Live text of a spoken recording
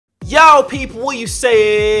Yo people, what you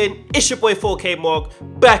saying? It's your boy 4K Mog,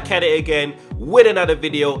 back at it again with another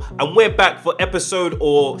video, and we're back for episode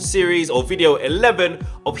or series or video 11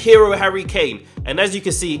 of Hero Harry Kane. And as you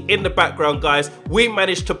can see in the background, guys, we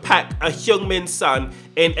managed to pack a Heung-min Son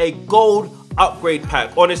in a gold upgrade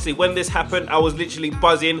pack. Honestly, when this happened, I was literally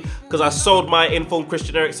buzzing because I sold my informed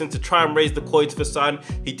Christian Eriksen to try and raise the coins for Son.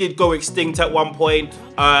 He did go extinct at one point.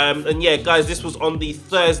 And yeah, guys, this was on the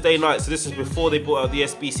Thursday night, so this is before they brought out the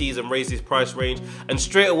SBCs and raised his price range. And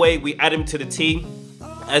straight away, we add him to the team.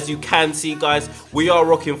 As you can see, guys, we are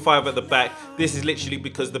rocking 5 at the back. This is literally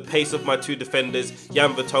because the pace of my two defenders,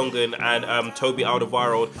 Jan Vertonghen and TOTY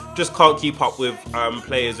Alderweireld, just can't keep up with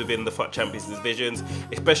players within the FUT Champions divisions,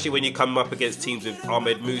 especially when you come up against teams with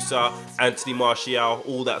Ahmed Musa, Anthony Martial,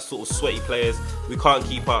 all that sort of sweaty players. We can't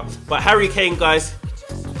keep up. But Harry Kane, guys,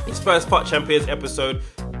 his first FUT Champions episode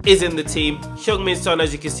is in the team. Heung-min Son,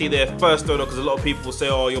 as you can see there, first owner, because a lot of people say,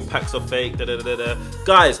 oh, your packs are fake, da da da da.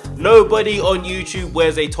 Guys, nobody on YouTube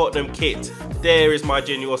wears a Tottenham kit. There is my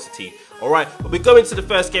genuosity. Alright, but we go into the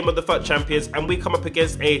first game of the FUT Champions and we come up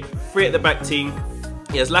against a 3 at the back team.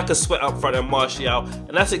 He has lack of sweat up front and Martial, and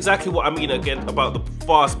that's exactly what I mean again about the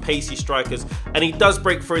fast, pacey strikers. And he does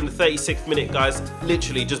break through in the 36th minute, guys,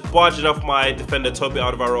 literally just barging off my defender TOTY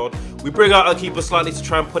Alderweireld. We bring out our keeper slightly to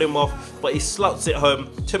try and put him off, but he sluts it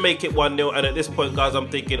home to make it 1-0. And at this point, guys, I'm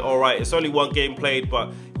thinking, all right, it's only one game played,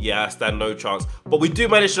 but yeah, I stand no chance. But we do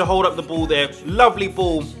manage to hold up the ball there. Lovely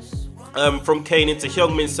ball from Kane into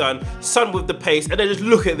Heung-min Son. Son with the pace, and then just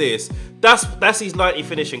look at this. That's his 90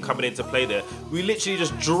 finishing coming into play there. We literally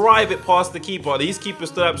just drive it past the keeper. These keepers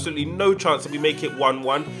stood absolutely no chance, and we make it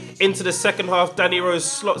 1-1. Into the second half, Danny Rose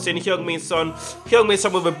slots in Heung-min Son. Heung-min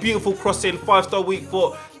Son with a beautiful cross in, 5-star weak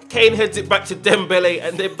foot. Kane heads it back to Dembele,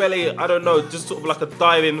 and Dembele, I don't know, just sort of like a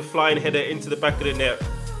diving, flying header into the back of the net.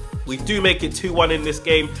 We do make it 2-1 in this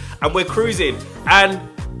game, and we're cruising. And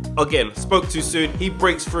again, spoke too soon. He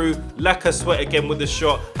breaks through. Laka sweat again with the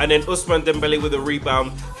shot. And then Ousmane Dembele with a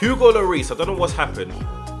rebound. Hugo Lloris, I don't know what's happened.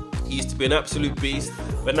 He used to be an absolute beast,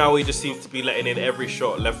 but now he just seems to be letting in every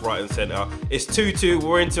shot left, right and centre. It's 2-2.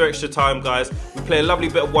 We're into extra time, guys. We play a lovely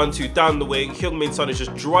bit of 1-2 down the wing. Heung-min Son is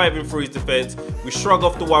just driving through his defence. We shrug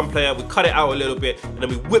off the one player. We cut it out a little bit. And then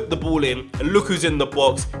we whip the ball in. And look who's in the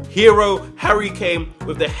box. Hero Harry Kane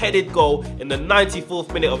with the headed goal in the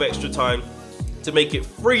 94th minute of extra time to make it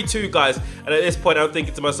 3-2, guys. And at this point, I'm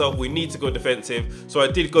thinking to myself, we need to go defensive. So I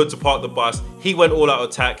did go to park the bus. He went all out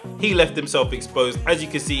attack. He left himself exposed. As you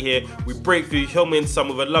can see here, we break through Heung-min Son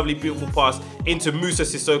with a lovely, beautiful pass into Musa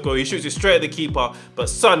Sissoko. He shoots it straight at the keeper, but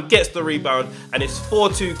Son gets the rebound, and it's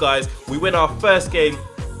 4-2, guys. We win our first game.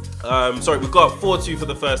 Sorry, we got 4-2 for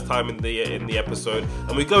the first time in the episode,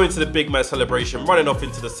 and we go into the big man celebration, running off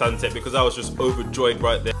into the sunset because I was just overjoyed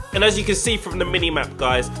right there. And as you can see from the mini-map,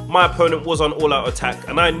 guys, my opponent was on all-out attack,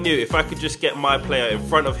 and I knew if I could just get my player in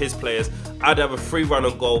front of his players, I'd have a free run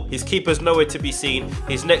on goal. His keeper's nowhere to be seen.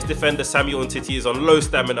 His next defender, Samuel Umtiti, is on low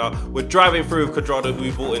stamina. We're driving through with Cuadrado, who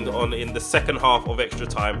we brought in the second half of extra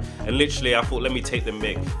time, and literally I thought, let me take the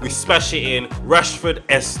mick. We smash it in,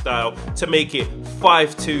 Rashford-esque style, to make it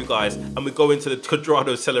 5-2, guys, and we go into the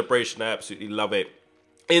Cuadrado celebration. I absolutely love it.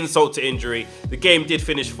 Insult to injury, the game did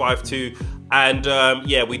finish 5-2, and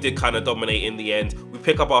yeah, we did kind of dominate in the end. We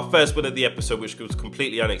pick up our first win of the episode, which was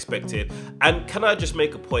completely unexpected. And can I just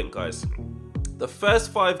make a point, guys? The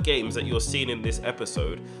first 5 games that you're seeing in this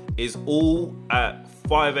episode is all at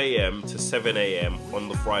 5 AM to 7 AM on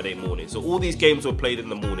the Friday morning. So all these games were played in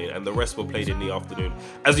the morning and the rest were played in the afternoon.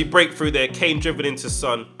 As we break through there, Kane driven into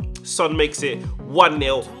Son. Son makes it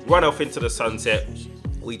 1-0, run off into the sunset.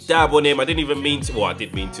 We dab on him. I didn't even mean to. Well, I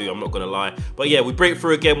did mean to, I'm not going to lie. But yeah, we break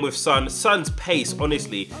through again with Son. Son's pace,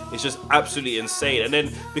 honestly, is just absolutely insane. And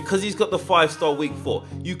then because he's got the 5-star weak foot,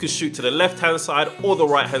 you can shoot to the left-hand side or the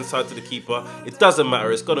right-hand side to the keeper. It doesn't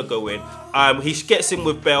matter. It's going to go in. He gets in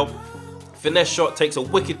with Bell. Finesse shot, takes a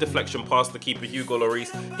wicked deflection past the keeper, Hugo Lloris.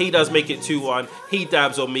 He does make it 2-1. He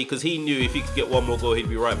dabs on me because he knew if he could get one more goal, he'd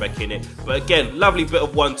be right back in it. But again, lovely bit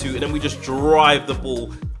of 1-2, and then we just drive the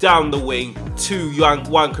ball down the wing to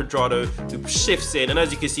Juan Cuadrado, who shifts in. And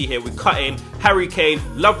as you can see here, we cut in. Harry Kane,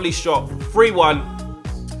 lovely shot, 3-1.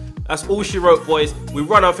 That's all she wrote, boys. We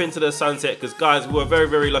run off into the sunset because, guys, we were very,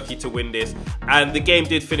 very lucky to win this. And the game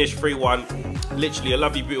did finish 3-1. Literally a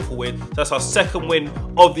lovely, beautiful win. So that's our second win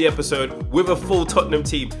of the episode with a full Tottenham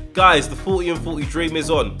team. Guys, the 40 and 40 dream is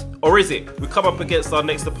on. Or is it? We come up against our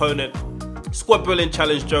next opponent. Squad building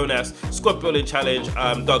challenge Jonas. Squad building challenge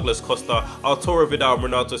Douglas Costa. Arturo Vidal,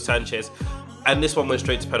 Renato Sanchez. And this one went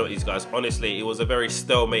straight to penalties, guys. Honestly, it was a very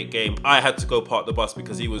stalemate game. I had to go park the bus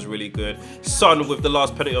because he was really good. Son, with the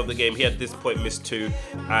last penalty of the game, he had this point missed 2.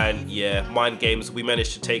 And yeah, mind games. We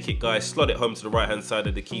managed to take it, guys. Slot it home to the right-hand side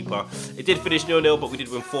of the keeper. It did finish 0-0, but we did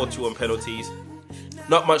win 4-2 on penalties.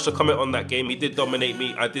 Not much to comment on that game. He did dominate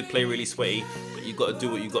me. I did play really sweaty. But you got to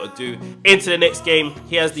do what you got to do. Into the next game,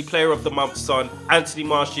 he has the player of the month, son, Anthony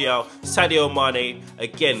Martial, Sadio Mane.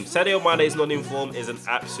 Again, Sadio Mane's not in form, is an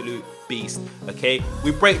absolute beast. Okay,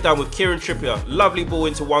 we break down with Kieran Trippier. Lovely ball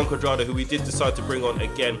into Juan Cuadrado, who we did decide to bring on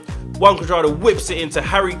again. Juan Cuadrado whips it into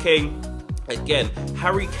Harry Kane. Again,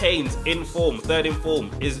 Harry Kane's in form, third in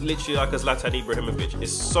form, is literally like a Zlatan Ibrahimovic.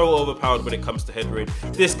 It's so overpowered when it comes to headering.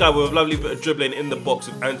 This guy with a lovely bit of dribbling in the box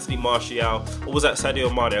with Anthony Martial, or was that Sadio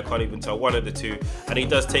Mane? I can't even tell, one of the two. And he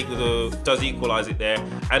does does equalise it there.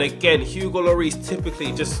 And again, Hugo Lloris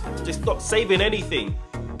typically just not saving anything.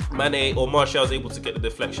 Mane or Martial is able to get the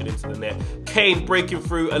deflection into the net. Kane breaking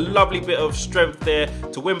through, a lovely bit of strength there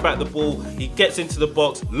to win back the ball. He gets into the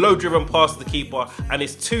box, low driven past the keeper, and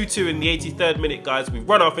it's 2-2 in the 83rd minute, guys. We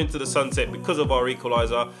run off into the sunset because of our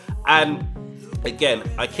equaliser. And again,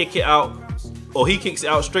 I kick it out, or he kicks it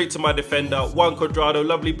out straight to my defender. Juan Cuadrado,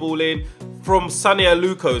 lovely ball in from Sonny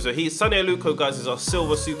Aluko. So Sonny Aluko, guys, is our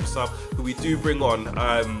silver super sub who we do bring on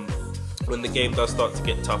when the game does start to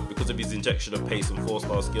get tough because of his injection of pace and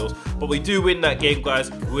 4-star skills. But we do win that game, guys.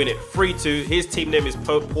 We win it 3-2. His team name is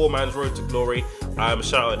Poor Man's Road to Glory.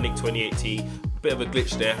 Shout out Nick 2018. Bit of a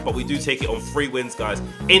glitch there, but we do take it on 3 wins, guys.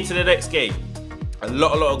 Into the next game. A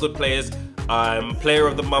lot of good players. Player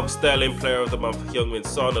of the month, Sterling. Player of the month, Heung-min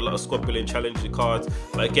Son. A lot of squad building challenger cards.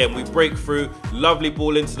 But again, we break through. Lovely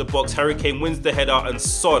ball into the box. Harry Kane wins the header, and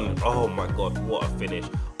Son. Oh my God, what a finish.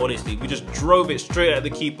 Honestly, we just drove it straight at the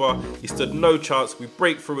keeper. He stood no chance. We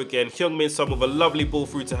break through again. Heung-min Son with a lovely ball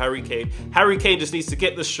through to Harry Kane. Harry Kane just needs to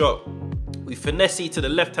get the shot. We finesse to the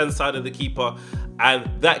left-hand side of the keeper. And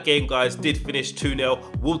that game, guys, did finish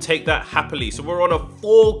 2-0. We'll take that happily. So we're on a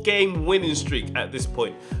 4-game winning streak at this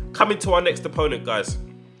point. Coming to our next opponent, guys.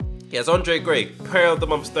 He has Andre Gray, player of the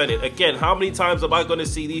month, Sterling. Again, how many times am I going to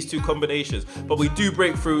see these two combinations? But we do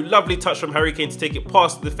break through. Lovely touch from Harry Kane to take it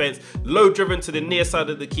past the defence. Low driven to the near side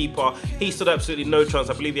of the keeper. He stood absolutely no chance.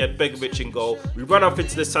 I believe he had Begovic in goal. We run off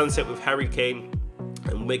into the sunset with Harry Kane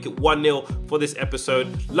and make it 1-0 for this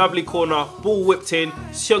episode. Lovely corner, ball whipped in.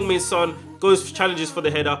 Heung-min Son goes challenges for the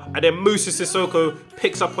header, and then Moussa Sissoko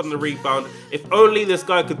picks up on the rebound. If only this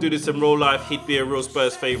guy could do this in real life, he'd be a real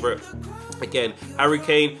Spurs favourite. Again, Harry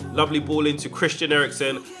Kane, lovely ball into Christian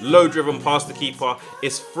Eriksen, low driven past the keeper.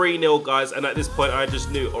 It's 3-0, guys, and at this point I just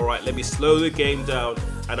knew, all right, let me slow the game down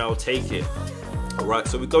and I'll take it. All right,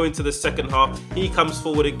 so we go into the second half. He comes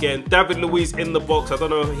forward again. David Luiz in the box. I don't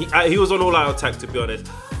know, he was on all-out attack, to be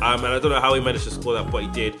honest. And I don't know how he managed to score that, but he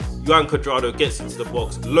did. Juan Cuadrado gets into the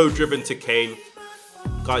box, low driven to Kane.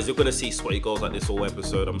 Guys, you're going to see sweaty goals like this all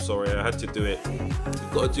episode. I'm sorry, I had to do it.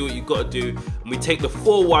 You've got to do what you've got to do. And we take the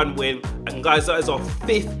 4-1 win. And guys, that is our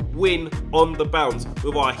 5th win on the bounce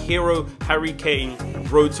with our hero Harry Kane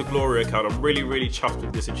Road to Glory account. I'm really chuffed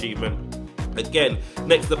with this achievement. Again,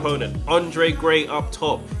 next opponent, Andre Gray up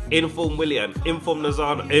top, Inform Willian, Inform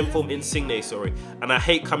Nazano, Inform Insigne, sorry. And I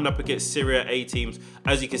hate coming up against Serie A teams.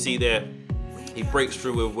 As you can see there, he breaks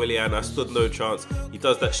through with Willian. I stood no chance. He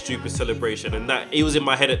does that stupid celebration, and that he was in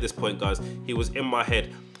my head at this point, guys. He was in my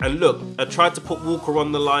head. And look, I tried to put Walker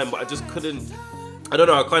on the line, but I just couldn't. I don't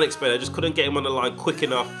know, I can't explain. I just couldn't get him on the line quick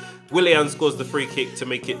enough. Willian scores the free kick to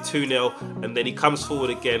make it 2-0, and then he comes forward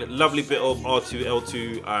again. Lovely bit of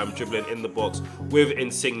R2-L2 dribbling in the box with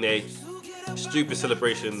Insigne. Stupid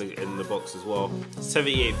celebration in the box as well.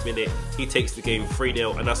 78th minute, he takes the game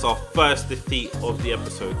 3-0, and that's our first defeat of the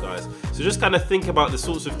episode, guys. So just kind of think about the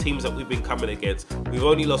sorts of teams that we've been coming against. We've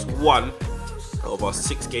only lost 1 out of our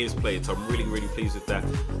 6 games played, so I'm really pleased with that.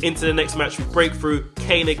 Into the next match, we break through.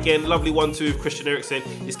 Kane again, lovely 1-2 with Christian Eriksen.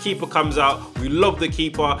 His keeper comes out. We love the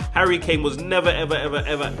keeper. Harry Kane was never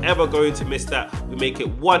ever going to miss that. We make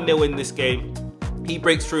it 1-0 in this game. He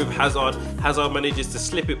breaks through with Hazard. Hazard manages to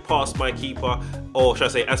slip it past my keeper, or should I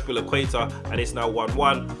say Aspilicueta, and it's now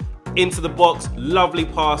 1-1. Into the box, lovely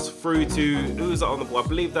pass through to, who was that on the ball? I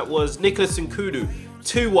believe that was Nicholas Nkudu.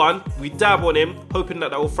 2-1, we dab on him, hoping that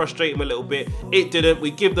will frustrate him a little bit. It didn't, we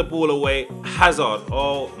give the ball away. Hazard,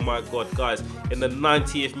 oh my God, guys, in the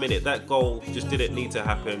 90th minute, that goal just didn't need to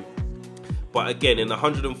happen. But again, in the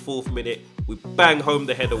 104th minute, we bang home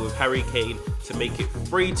the header with Harry Kane to make it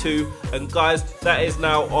 3-2. And guys, that is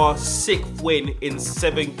now our 6th win in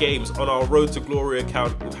 7 games on our Road to Glory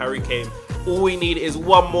account with Harry Kane. All we need is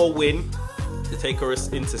 1 more win, to take her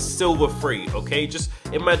into silver 3, okay? Just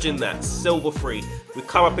imagine that, silver 3. We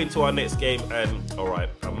come up into our next game and, alright,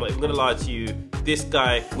 I'm not even gonna lie to you, this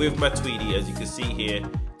guy with my TOTY, as you can see here,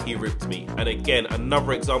 he ripped me. And again,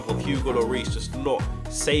 another example of Hugo Lloris just not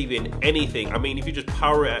saving anything. I mean, if you just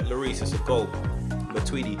power it at Lloris, it's a goal.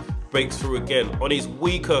 Motm breaks through again on his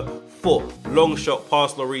weaker foot. Long shot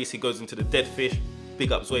past Lloris, he goes into the dead fish.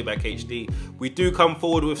 Big ups way back HD. We do come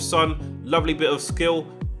forward with Son, lovely bit of skill.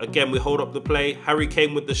 Again, we hold up the play. Harry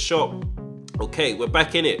Kane with the shot. Okay, we're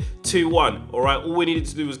back in it, 2-1. All right, all we needed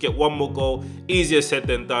to do was get one more goal. Easier said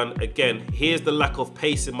than done. Again, here's the lack of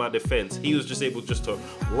pace in my defense. He was just able just to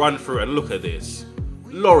run through, and look at this.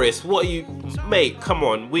 Lloris, what are you, mate, come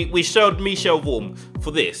on. We showed Michel Vorm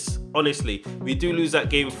for this, honestly. We do lose that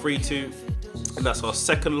game 3-2. And that's our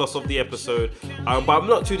second loss of the episode, but I'm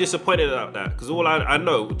not too disappointed about that, because all I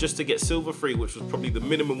know, just to get silver 3, which was probably the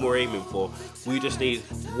minimum we're aiming for, we just need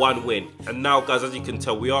one win. And now, guys, as you can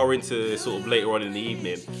tell, we are into sort of later on in the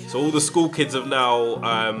evening, so all the school kids have now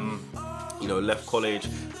you know, left college,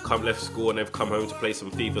 left school, and they've come home to play some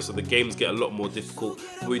FIFA, so the games get a lot more difficult.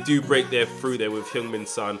 But we do break through there with Heung-min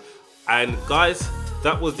Son. And guys,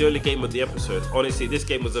 that was the only game of the episode. Honestly, this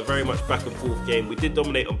game was a very much back and forth game. We did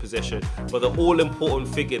dominate on possession, but the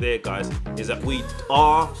all-important figure there, guys, is that we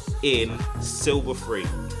are in silver 3.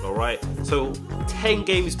 All right, so 10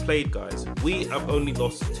 games played, guys. We have only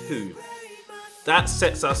lost 2. That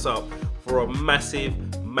sets us up for a massive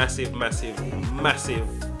 30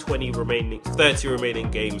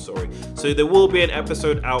 remaining games. Sorry. So there will be an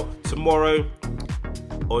episode out tomorrow,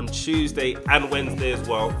 on Tuesday and Wednesday as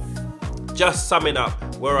well, just summing up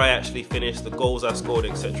where I actually finished, the goals I scored,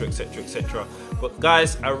 etc, etc, etc. But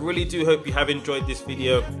guys, I really do hope you have enjoyed this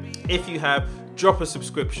video. If you have, drop a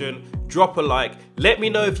subscription, drop a like. Let me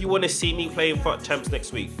know if you want to see me playing FUT Champs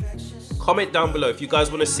next week. Comment down below. If you guys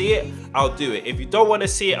want to see it, I'll do it. If you don't want to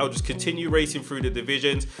see it, I'll just continue racing through the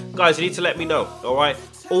divisions. Guys, you need to let me know, all right?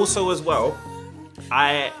 Also as well,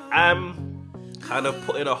 I am kind of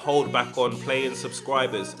putting a hold back on playing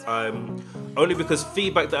subscribers, only because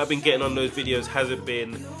feedback that I've been getting on those videos hasn't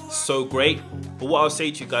been so great. But what I'll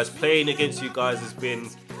say to you guys, playing against you guys has been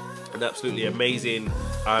an absolutely amazing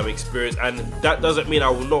experience, and that doesn't mean I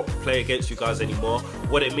will not play against you guys anymore.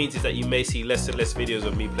 What it means is that you may see less and less videos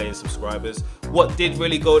of me playing subscribers. What did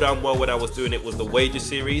really go down well when I was doing it was the wager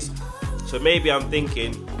series, so maybe I'm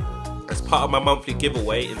thinking, as part of my monthly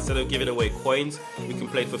giveaway, instead of giving away coins, we can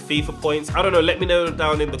play for FIFA points. I don't know, let me know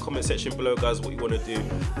down in the comment section below, guys, what you want to do.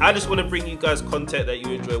 I just want to bring you guys content that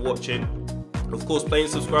you enjoy watching. Of course, playing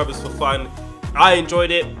subscribers for fun. I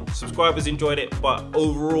enjoyed it, subscribers enjoyed it, but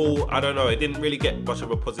overall, I don't know, it didn't really get much of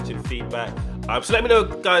a positive feedback. So let me know,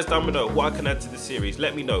 guys, down below what I can add to the series.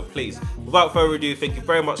 Let me know, please. Without further ado, thank you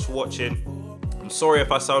very much for watching. I'm sorry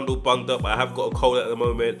if I sound all bunged up. I have got a cold at the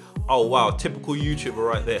moment. Oh wow, typical YouTuber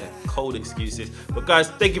right there. Cold excuses. But guys,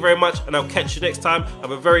 thank you very much, and I'll catch you next time.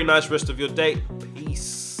 Have a very nice rest of your day.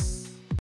 Peace.